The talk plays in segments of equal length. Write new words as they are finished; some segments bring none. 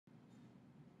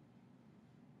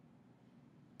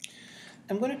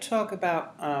I'm going to talk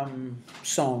about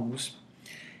songs,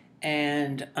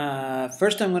 and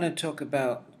first I'm going to talk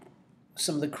about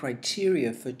some of the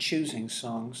criteria for choosing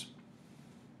songs,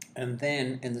 and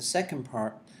then in the second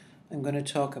part, I'm going to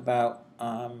talk about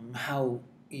how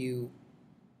you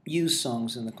use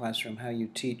songs in the classroom, how you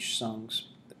teach songs,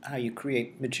 how you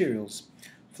create materials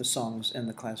for songs in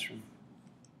the classroom.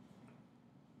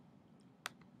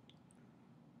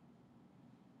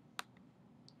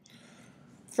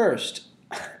 First,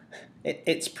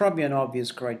 it's probably an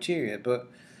obvious criteria, but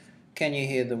can you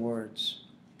hear the words?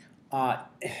 Uh,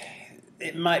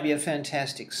 it might be a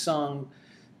fantastic song.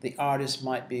 The artist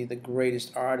might be the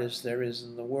greatest artist there is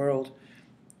in the world.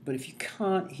 But if you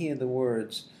can't hear the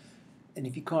words, and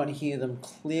if you can't hear them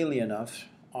clearly enough,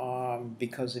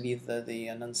 because of either the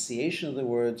enunciation of the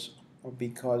words or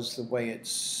because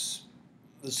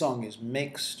the song is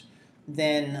mixed,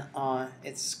 then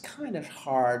it's kind of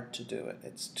hard to do it.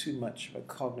 It's too much of a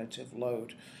cognitive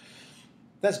load.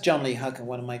 That's John Lee Hooker,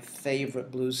 one of my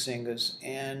favorite blues singers,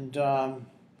 and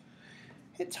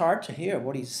it's hard to hear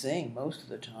what he's saying most of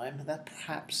the time. That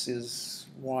perhaps is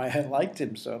why I liked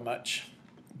him so much.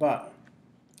 But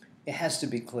it has to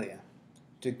be clear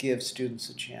to give students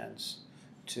a chance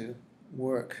to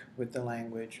work with the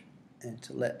language and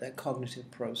to let their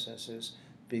cognitive processes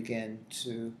begin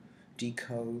to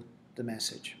decode the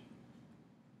message.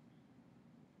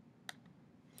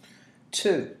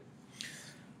 2.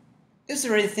 Is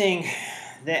there anything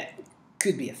that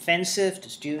could be offensive to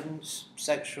students,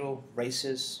 sexual,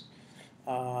 racist,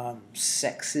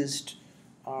 sexist,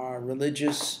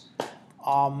 religious?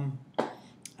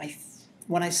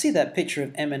 When I see that picture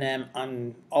of Eminem,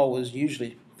 I'm always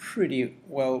usually pretty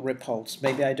well repulsed.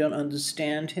 Maybe I don't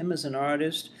understand him as an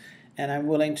artist, and I'm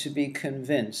willing to be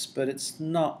convinced, but it's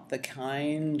not the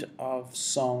kind of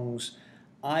songs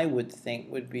I would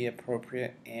think would be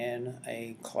appropriate in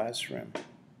a classroom.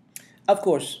 Of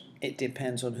course, it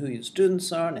depends on who your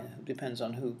students are, and it depends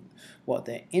on what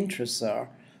their interests are,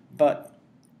 but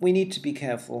we need to be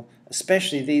careful,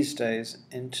 especially these days,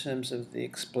 in terms of the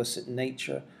explicit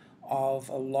nature of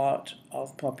a lot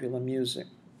of popular music.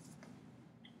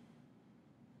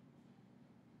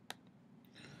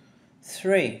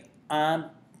 3.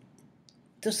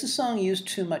 Does the song use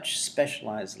too much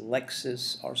specialized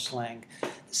lexis or slang?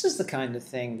 This is the kind of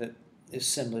thing that is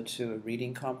similar to a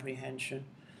reading comprehension.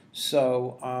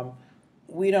 So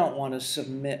we don't want to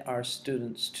submit our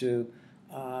students to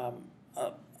a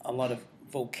lot of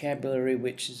vocabulary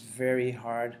which is very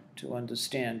hard to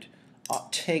understand.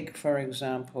 Take, for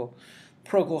example,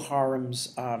 Procol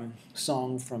Harum's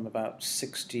song from about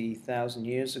 60,000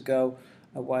 years ago,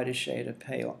 A Whiter Shade of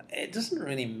Pale. It doesn't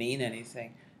really mean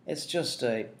anything. It's just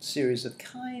a series of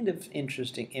kind of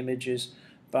interesting images,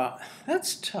 but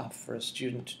that's tough for a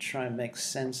student to try and make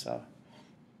sense of.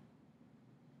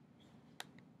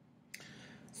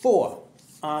 4.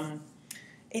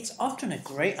 It's often a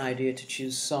great idea to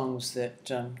choose songs that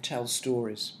tell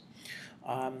stories.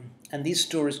 And these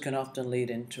stories can often lead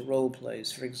into role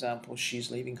plays. For example, She's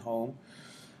Leaving Home.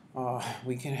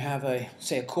 We can have a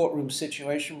courtroom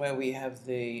situation where we have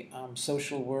the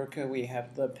social worker, we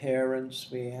have the parents,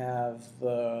 we have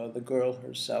the girl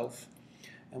herself,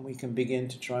 and we can begin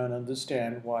to try and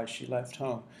understand why she left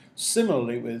home.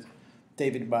 Similarly with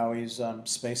David Bowie's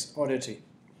Space Oddity.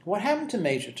 What happened to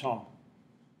Major Tom?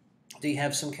 Did he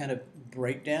have some kind of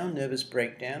breakdown, nervous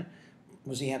breakdown?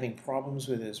 Was he having problems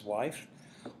with his wife?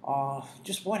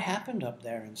 Just what happened up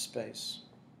there in space?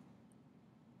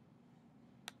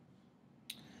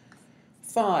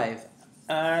 5.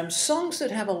 Songs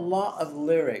that have a lot of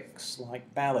lyrics,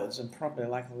 like ballads, and probably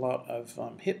like a lot of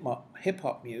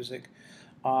hip-hop music,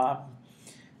 are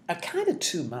kind of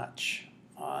too much.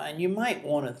 And you might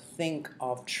want to think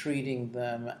of treating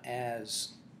them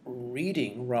as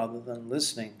reading rather than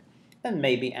listening, and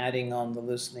maybe adding on the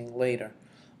listening later.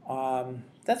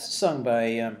 That's a song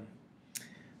by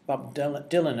Bob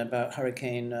Dylan about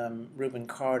Hurricane Reuben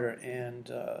Carter and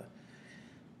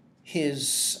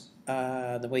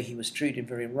the way he was treated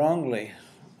very wrongly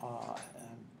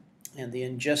and the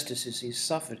injustices he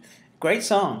suffered. Great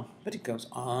song, but it goes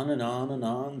on and on and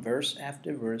on, verse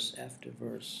after verse after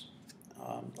verse.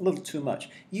 A little too much.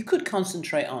 You could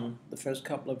concentrate on the first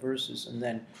couple of verses and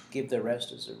then give the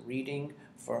rest as a reading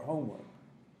for homework.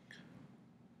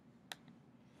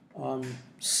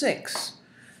 6.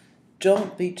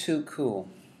 Don't be too cool.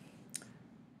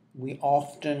 We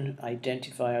often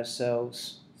identify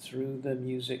ourselves through the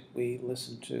music we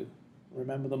listen to.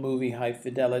 Remember the movie High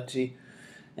Fidelity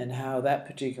and how that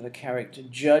particular character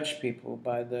judged people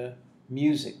by the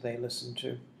music they listened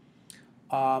to.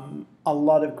 A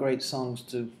lot of great songs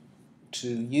to to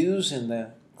use in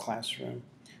the classroom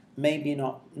may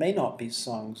not be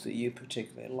songs that you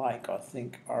particularly like or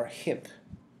think are hip.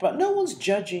 But no one's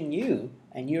judging you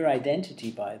and your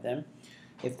identity by them.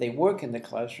 If they work in the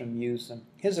classroom, use them.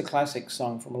 Here's a classic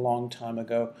song from a long time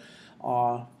ago.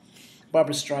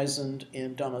 Barbra Streisand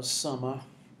in Donna Summer,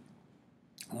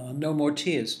 No More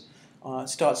Tears. It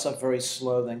starts off very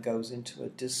slow, then goes into a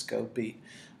disco beat.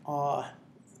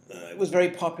 It was very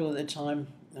popular at the time.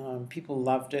 People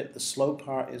loved it. The slow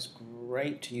part is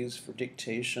great to use for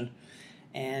dictation.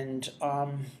 And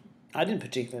I didn't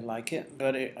particularly like it,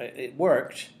 but it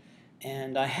worked.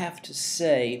 And I have to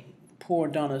say, poor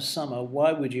Donna Summer,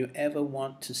 why would you ever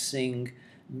want to sing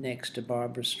next to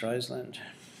Barbra Streisand?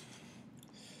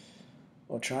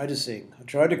 Or try to sing, or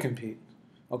try to compete,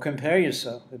 or compare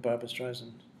yourself with Barbra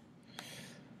Streisand.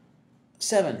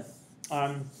 7.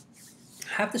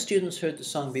 Have the students heard the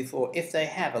song before? If they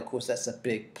have, of course, that's a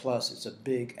big plus. It's a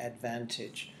big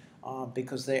advantage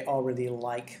because they already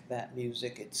like that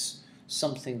music. It's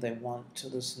something they want to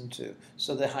listen to.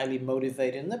 So they're highly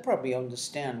motivated, and they probably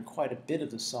understand quite a bit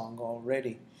of the song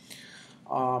already.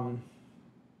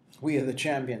 We Are the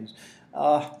Champions.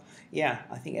 Yeah,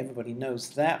 I think everybody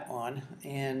knows that one.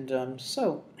 And there's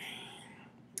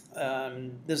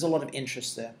a lot of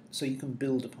interest there, so you can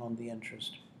build upon the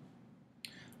interest.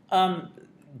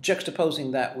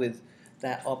 Juxtaposing that with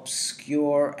that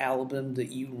obscure album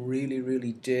that you really,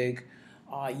 really dig,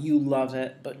 you love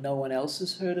it, but no one else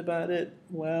has heard about it,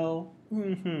 well,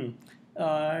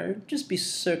 just be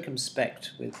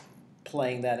circumspect with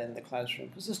playing that in the classroom,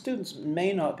 because the students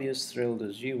may not be as thrilled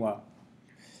as you are.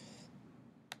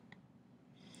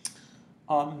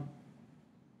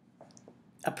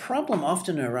 A problem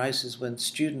often arises when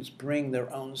students bring their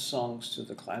own songs to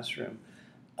the classroom.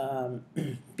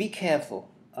 Be careful.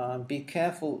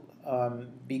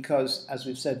 Because, as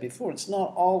we've said before, it's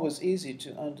not always easy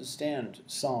to understand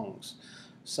songs.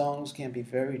 Songs can be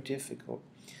very difficult.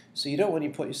 So you don't want to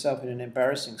put yourself in an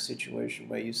embarrassing situation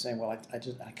where you're saying, well, I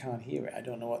can't hear it. I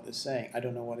don't know what they're saying. I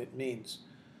don't know what it means.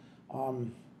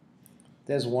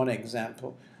 There's one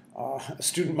example. A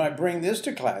student might bring this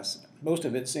to class. Most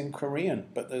of it's in Korean,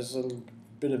 but there's a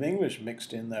bit of English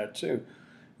mixed in there too.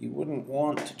 You wouldn't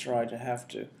want to try to have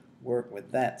to work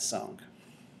with that song.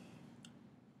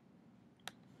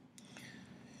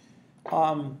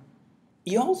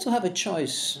 You also have a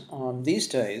choice these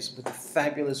days with the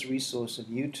fabulous resource of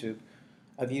YouTube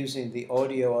of using the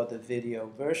audio or the video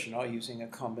version or using a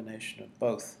combination of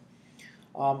both.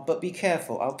 But be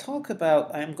careful.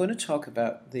 I'm going to talk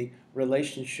about the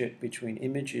relationship between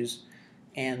images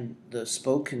and the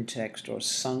spoken text or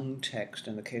sung text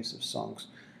in the case of songs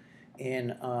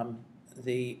in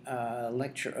the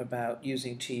lecture about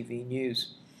using TV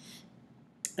news.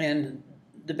 And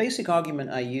the basic argument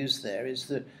I use there is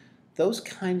that those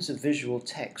kinds of visual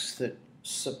texts that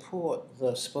support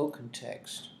the spoken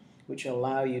text, which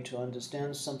allow you to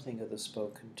understand something of the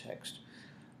spoken text,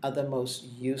 are the most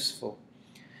useful.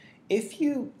 If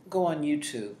you go on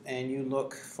YouTube and you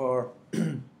look for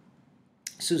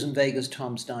Susan Vega's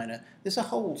Tom's Diner, there's a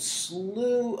whole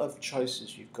slew of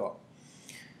choices you've got.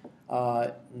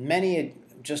 Many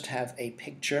just have a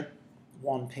picture,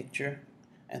 one picture,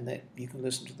 and that you can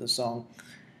listen to the song.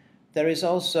 There is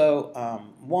also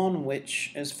one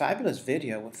which is fabulous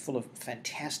video full of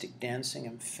fantastic dancing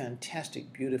and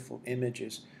fantastic beautiful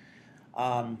images.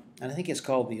 And I think it's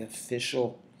called the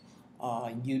official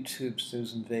YouTube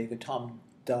Susan Vega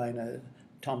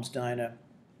Tom's Diner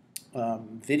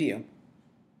video.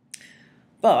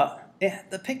 But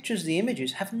the pictures, the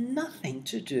images have nothing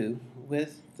to do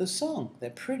with the song. They're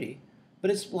pretty,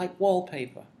 but it's like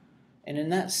wallpaper. And in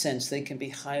that sense, they can be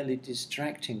highly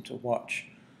distracting to watch.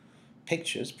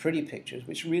 Pictures, pretty pictures,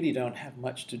 which really don't have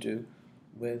much to do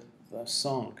with the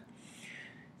song.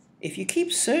 If you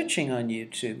keep searching on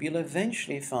YouTube, you'll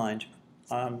eventually find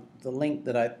the link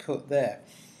that I put there,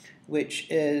 which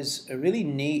is a really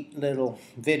neat little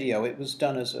video. It was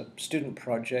done as a student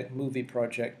project, movie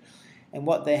project, and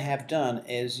what they have done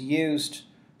is used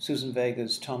Susan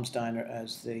Vega's Tom's Diner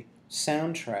as the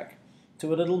soundtrack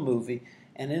to a little movie,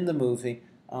 and in the movie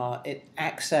it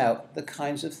acts out the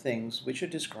kinds of things which are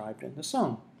described in the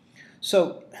song.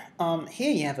 So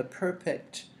here you have a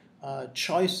perfect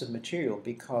choice of material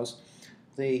because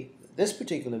this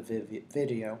particular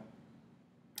video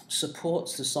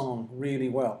supports the song really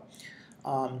well.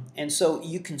 And so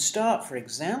you can start, for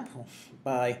example,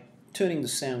 by turning the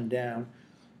sound down,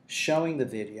 showing the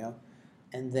video,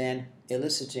 and then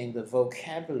eliciting the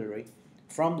vocabulary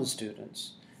from the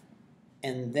students.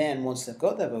 And then once they've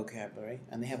got their vocabulary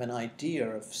and they have an idea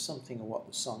of something of what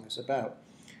the song is about,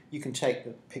 You can take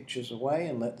the pictures away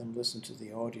and let them listen to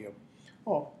the audio,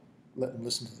 or let them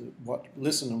listen to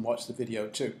listen and watch the video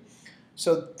too.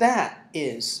 So that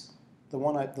is the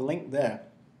link there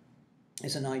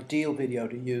is an ideal video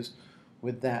to use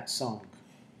with that song.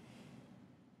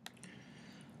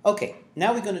 Okay,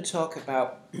 now we're going to talk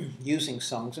about using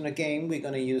songs, and again we're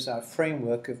going to use our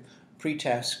framework of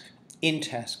pre-task,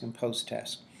 in-task, and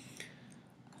post-task.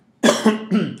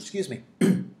 Excuse me.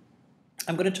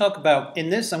 I'm going to talk about, in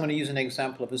this I'm going to use an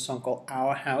example of a song called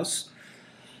Our House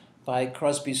by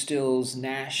Crosby, Stills,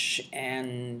 Nash,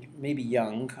 and maybe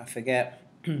Young, I forget.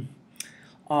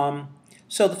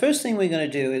 So the first thing we're going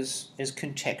to do is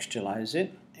contextualize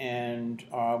it, and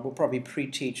we'll probably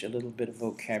pre-teach a little bit of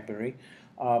vocabulary.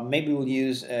 Maybe we'll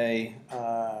use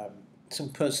some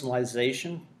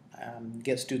personalization,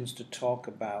 get students to talk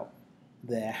about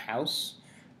their house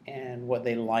and what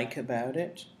they like about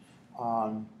it.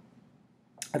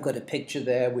 I've got a picture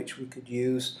there which we could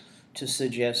use to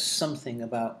suggest something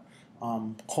about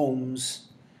homes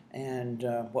and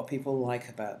what people like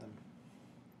about them.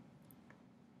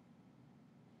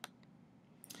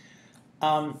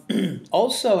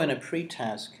 Also in a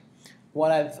pre-task,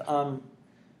 what I've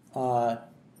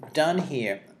done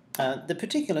here, the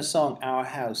particular song Our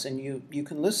House, and you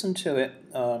can listen to it,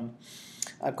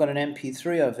 I've got an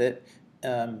MP3 of it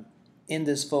in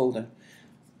this folder.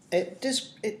 It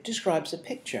describes a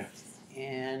picture,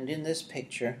 and in this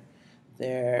picture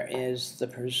there is the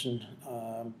person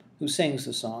who sings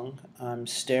the song. I'm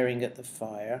staring at the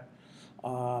fire.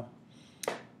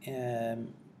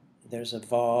 There's a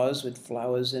vase with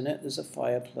flowers in it. There's a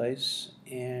fireplace,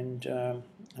 and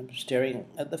I'm staring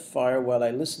at the fire while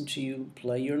I listen to you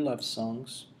play your love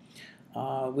songs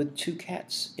with two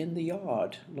cats in the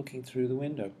yard looking through the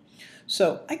window.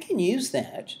 So I can use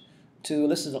that to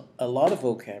listen to a lot of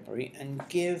vocabulary and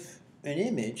give an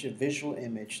image, a visual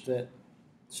image, that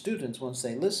students, once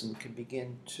they listen, can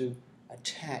begin to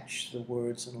attach the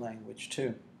words and language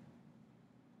to.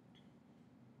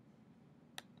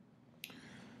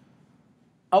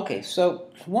 Okay, so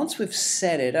once we've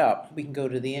set it up, we can go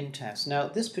to the in-task. Now,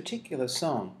 this particular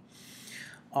song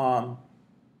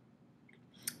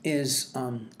is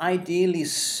ideally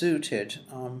suited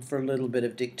for a little bit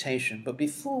of dictation. But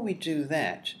before we do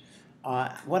that,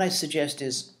 what I suggest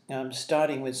is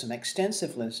starting with some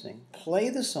extensive listening, play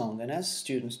the song and ask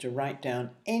students to write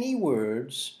down any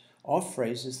words or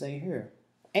phrases they hear.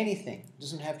 Anything. It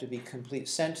doesn't have to be complete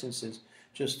sentences,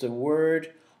 just a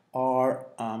word or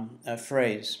a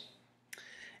phrase.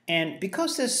 And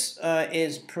because this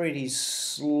is pretty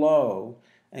slow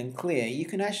and clear, you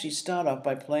can actually start off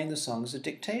by playing the song as a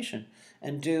dictation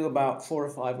and do about 4 or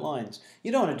 5 lines.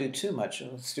 You don't want to do too much,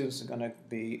 or students are going to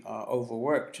be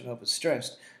overworked and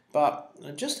overstressed,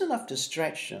 but just enough to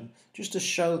stretch them, just to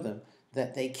show them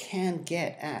that they can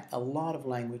get at a lot of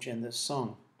language in this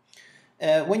song.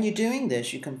 When you're doing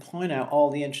this, you can point out all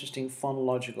the interesting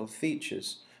phonological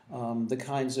features, the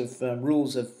kinds of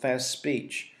rules of fast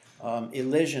speech,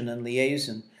 elision and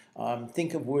liaison.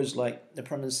 Think of words like the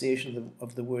pronunciation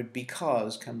of the word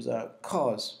because comes out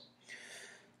cause.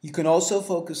 You can also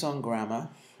focus on grammar.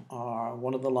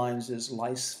 One of the lines is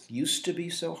life used to be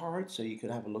so hard, so you could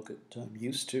have a look at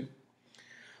used to.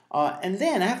 And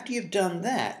then after you've done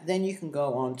that, then you can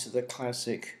go on to the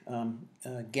classic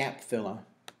gap filler.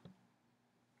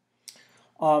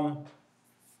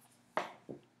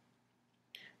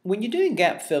 When you're doing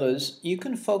gap fillers, you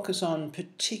can focus on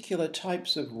particular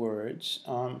types of words.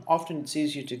 Often it's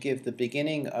easier to give the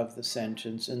beginning of the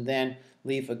sentence and then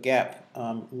leave a gap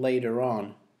later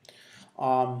on.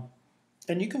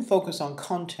 And you can focus on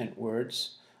content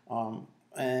words,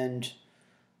 and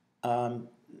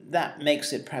that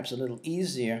makes it perhaps a little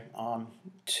easier for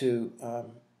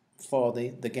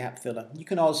the gap filler. You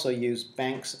can also use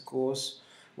banks, of course,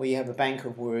 where you have a bank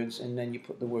of words and then you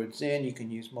put the words in. You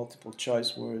can use multiple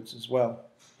choice words as well.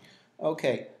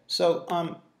 Okay,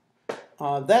 so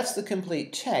that's the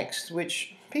complete text,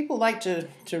 which people like to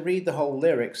read the whole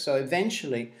lyrics. So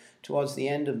eventually, towards the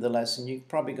end of the lesson, you're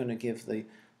probably going to give the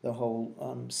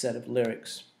whole set of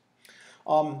lyrics.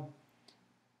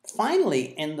 Finally,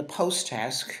 in the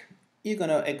post-task, you're going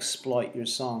to exploit your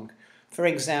song. For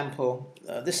example,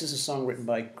 this is a song written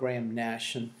by Graham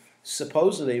Nash and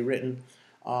supposedly written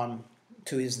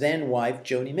to his then wife,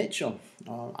 Joni Mitchell.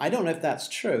 I don't know if that's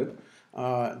true.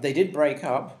 They did break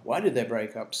up. Why did they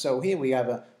break up? So here we have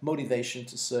a motivation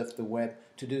to surf the web,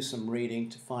 to do some reading,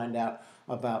 to find out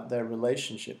about their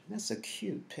relationship. That's a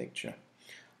cute picture.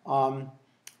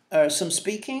 Some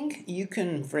speaking. You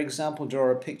can, for example, draw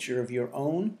a picture of your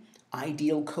own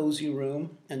ideal cozy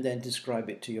room and then describe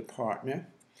it to your partner.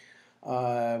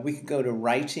 We could go to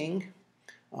writing.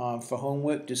 For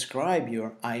homework, describe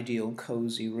your ideal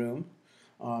cozy room.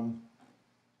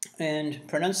 And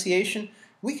pronunciation,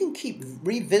 we can keep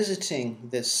revisiting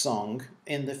this song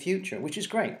in the future, which is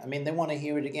great. I mean, they want to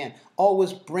hear it again.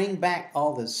 Always bring back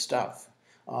all this stuff.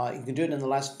 You can do it in the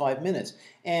last 5 minutes.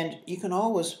 And you can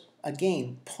always,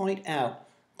 again, point out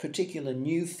particular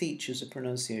new features of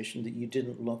pronunciation that you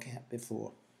didn't look at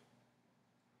before.